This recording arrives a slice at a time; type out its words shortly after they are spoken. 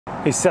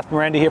Hey, Seth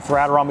Miranda here for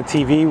Adorama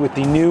TV with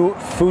the new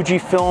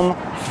Fujifilm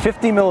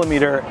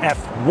 50mm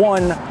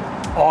f1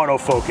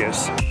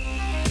 autofocus.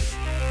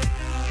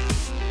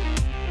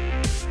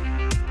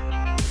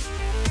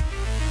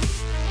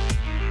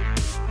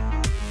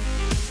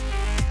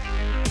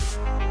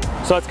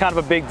 So it's kind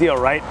of a big deal,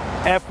 right?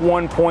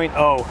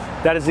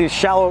 f1.0. That is the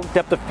shallow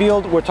depth of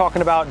field. We're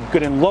talking about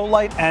good in low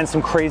light and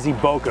some crazy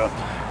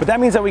bokeh. But that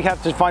means that we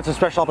have to find some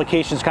special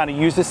applications to kind of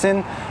use this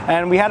in,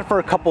 and we had it for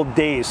a couple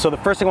days. So the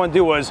first thing I want to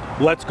do was,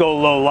 let's go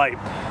low light.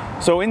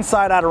 So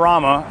inside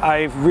Adorama,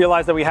 I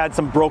realized that we had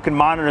some broken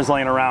monitors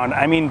laying around.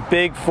 I mean,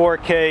 big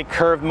 4K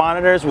curved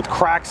monitors with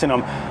cracks in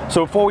them.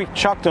 So before we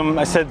chucked them,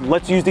 I said,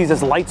 let's use these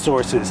as light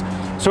sources.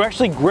 So we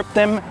actually gripped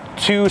them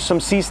to some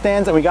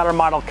C-stands, and we got our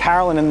model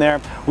Carolyn in there.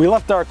 We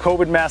left our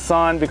COVID masks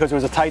on because it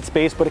was a tight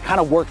space, but it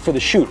kind of worked for the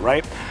shoot,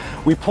 right?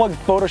 We plugged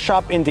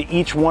Photoshop into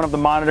each one of the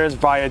monitors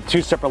via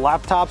two separate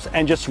laptops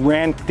and just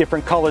ran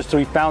different colors till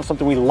we found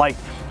something we liked.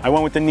 I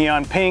went with the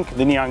neon pink,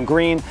 the neon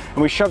green, and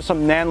we shoved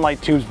some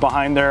NanLite tubes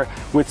behind there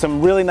with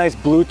some really nice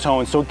blue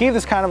tones. So it gave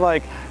this kind of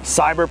like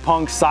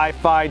cyberpunk,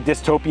 sci-fi,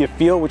 dystopia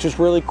feel, which is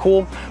really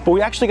cool. But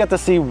we actually got to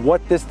see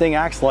what this thing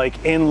acts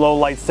like in low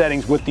light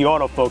settings with the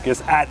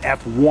autofocus at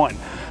f1.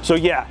 So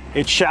yeah,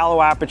 it's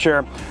shallow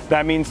aperture.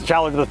 That means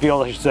shallow to the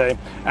field, I should say,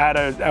 at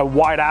a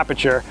wide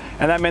aperture.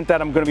 And that meant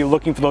that I'm gonna be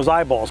looking for those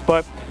eyeballs.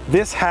 But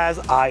this has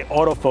eye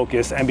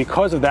autofocus, and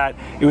because of that,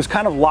 it was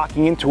kind of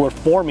locking into it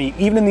for me.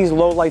 Even in these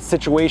low light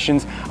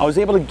situations, I was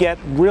able to get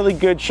really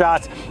good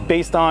shots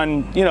based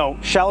on, you know,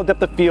 shallow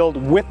depth of field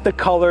with the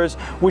colors,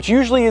 which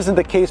usually isn't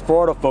the case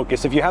for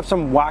autofocus. If you have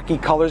some wacky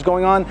colors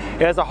going on,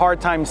 it has a hard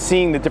time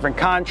seeing the different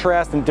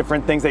contrast and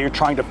different things that you're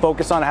trying to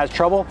focus on. It has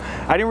trouble.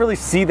 I didn't really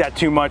see that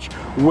too much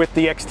with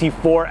the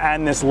X-T4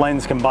 and this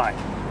lens combined.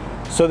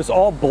 So this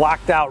all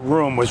blacked out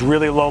room was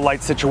really low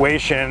light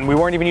situation. We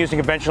weren't even using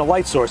conventional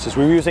light sources.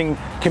 We were using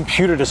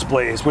computer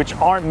displays, which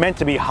aren't meant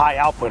to be high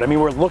output. I mean,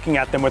 we're looking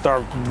at them with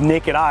our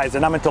naked eyes.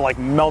 They're not meant to like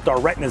melt our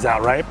retinas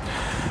out, right?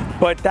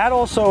 But that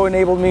also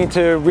enabled me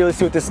to really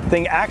see what this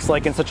thing acts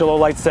like in such a low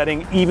light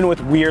setting, even with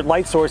weird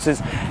light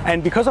sources.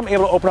 And because I'm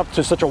able to open up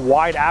to such a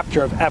wide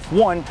aperture of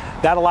f1,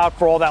 that allowed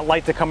for all that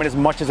light to come in as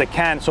much as it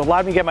can. So it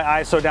allowed me to get my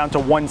ISO down to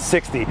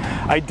 160.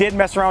 I did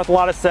mess around with a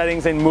lot of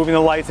settings and moving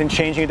the lights and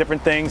changing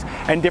different things,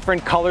 and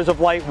different colors of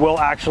light will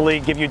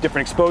actually give you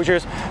different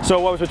exposures.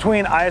 So I was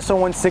between ISO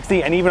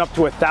 160 and even up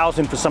to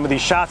 1000 for some of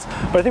these shots.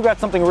 But I think we got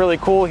something really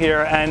cool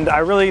here, and I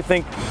really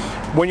think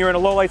when you're in a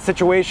low light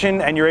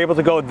situation and you're able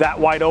to go that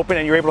wide open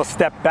and you're able to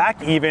step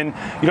back even,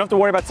 you don't have to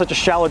worry about such a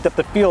shallow depth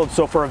of field.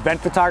 So for event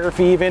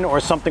photography even,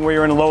 or something where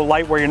you're in low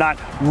light where you're not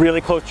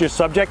really close to your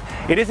subject,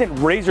 it isn't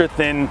razor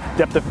thin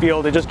depth of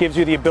field. It just gives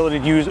you the ability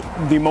to use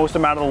the most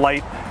amount of the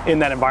light in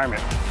that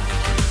environment.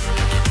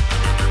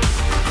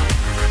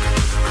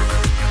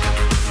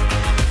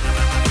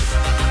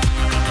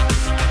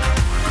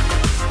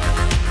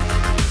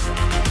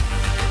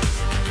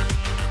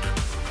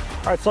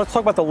 All right, so let's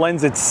talk about the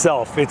lens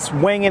itself. It's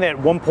weighing in at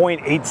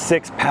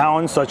 1.86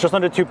 pounds, so it's just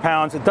under 2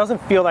 pounds. It doesn't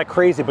feel that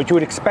crazy, but you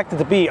would expect it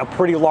to be a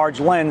pretty large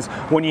lens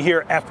when you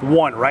hear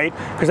f1, right?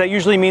 Because that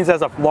usually means it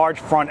has a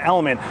large front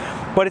element,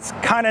 but it's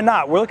kind of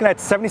not. We're looking at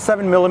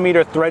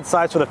 77mm thread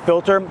size for the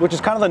filter, which is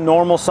kind of the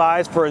normal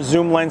size for a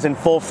zoom lens in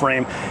full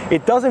frame.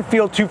 It doesn't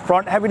feel too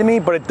front heavy to me,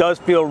 but it does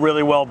feel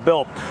really well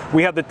built.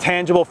 We have the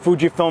tangible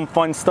Fujifilm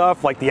fun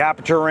stuff like the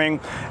aperture ring,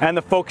 and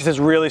the focus is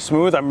really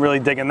smooth. I'm really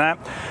digging that.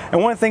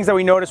 And one of the things that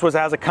we noticed was it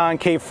has a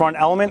concave front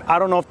element. I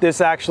don't know if this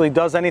actually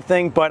does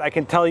anything, but I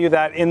can tell you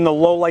that in the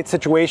low light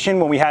situation,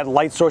 when we had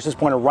light sources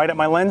pointed right at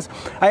my lens,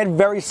 I had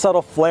very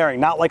subtle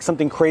flaring, not like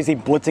something crazy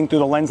blitzing through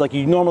the lens like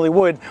you normally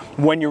would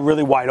when you're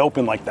really wide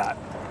open like that.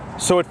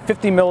 So at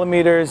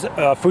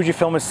 50mm,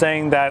 Fujifilm is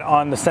saying that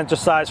on the sensor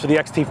size for the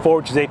X-T4,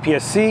 which is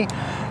APS-C,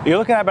 you're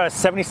looking at about a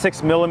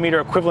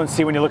 76mm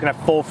equivalency when you're looking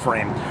at full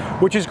frame,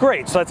 which is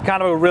great. So that's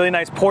kind of a really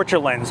nice portrait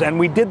lens. And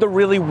we did the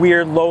really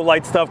weird low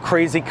light stuff,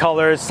 crazy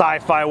colors,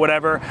 sci-fi,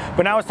 whatever.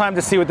 But now it's time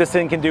to see what this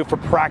thing can do for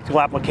practical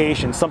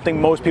applications,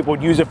 something most people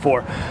would use it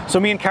for.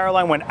 So me and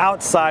Caroline went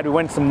outside, we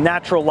went some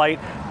natural light.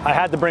 I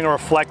had to bring a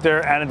reflector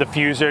and a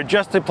diffuser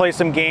just to play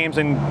some games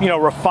and, you know,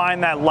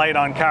 refine that light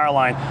on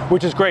Caroline,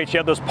 which is great. She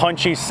had those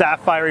punchy,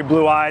 sapphire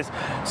blue eyes.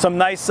 Some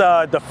nice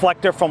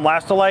Difflector from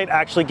Lastolite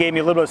actually gave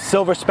me a little bit of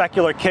silver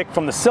specular kick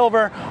from the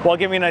silver while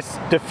giving me a nice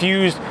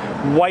diffused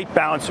white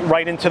bounce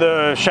right into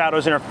the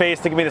shadows in her face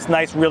to give me this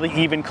nice, really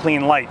even,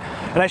 clean light.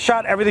 And I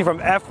shot everything from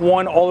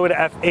f1 all the way to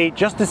f8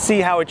 just to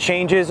see how it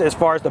changes as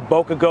far as the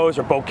bokeh goes,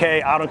 or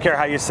bokeh, I don't care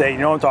how you say it, you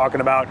know what I'm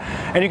talking about.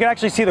 And you can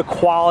actually see the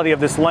quality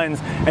of this lens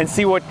and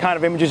see what kind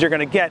of images you're going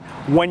to get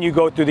when you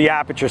go through the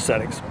aperture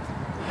settings.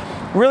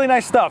 Really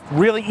nice stuff,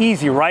 really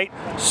easy, right?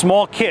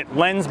 Small kit,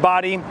 lens,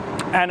 body,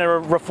 and a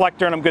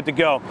reflector, and I'm good to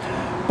go.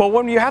 But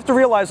what you have to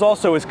realize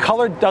also is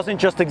color doesn't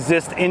just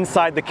exist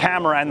inside the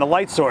camera and the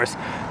light source.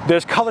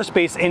 There's color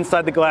space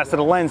inside the glass of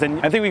the lens, and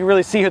I think we can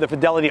really see here the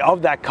fidelity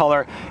of that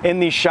color in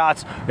these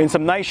shots, in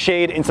some nice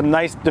shade, in some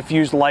nice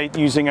diffused light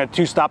using a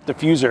two-stop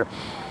diffuser.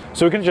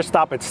 so we couldn't just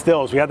stop at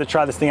stills. We had to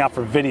try this thing out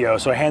for video.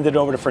 So I handed it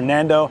over to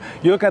Fernando.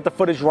 You're looking at the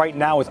footage right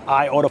now with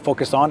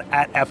autofocus on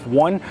at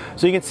f1,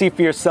 so you can see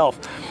for yourself.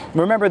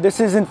 Remember, this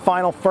isn't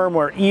final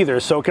firmware either,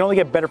 so it can only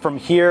get better from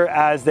here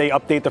as they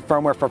update the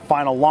firmware for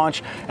final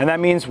launch, and that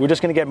means we're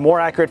just gonna get more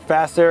accurate,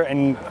 faster,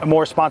 and a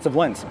more responsive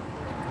lens.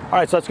 All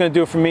right, so that's gonna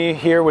do it for me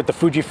here with the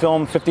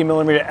Fujifilm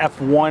 50mm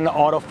f1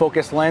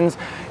 autofocus lens.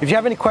 If you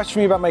have any questions for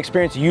me about my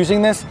experience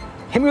using this,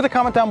 hit me with a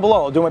comment down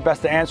below. I'll do my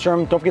best to answer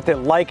them. Don't forget to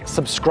like,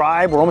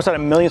 subscribe. We're almost at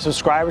 1 million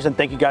subscribers, and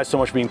thank you guys so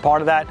much for being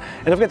part of that.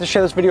 And don't forget to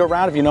share this video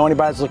around if you know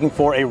anybody that's looking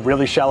for a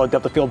really shallow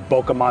depth of field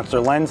bokeh monster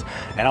lens.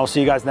 And I'll see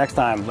you guys next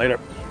time. Later.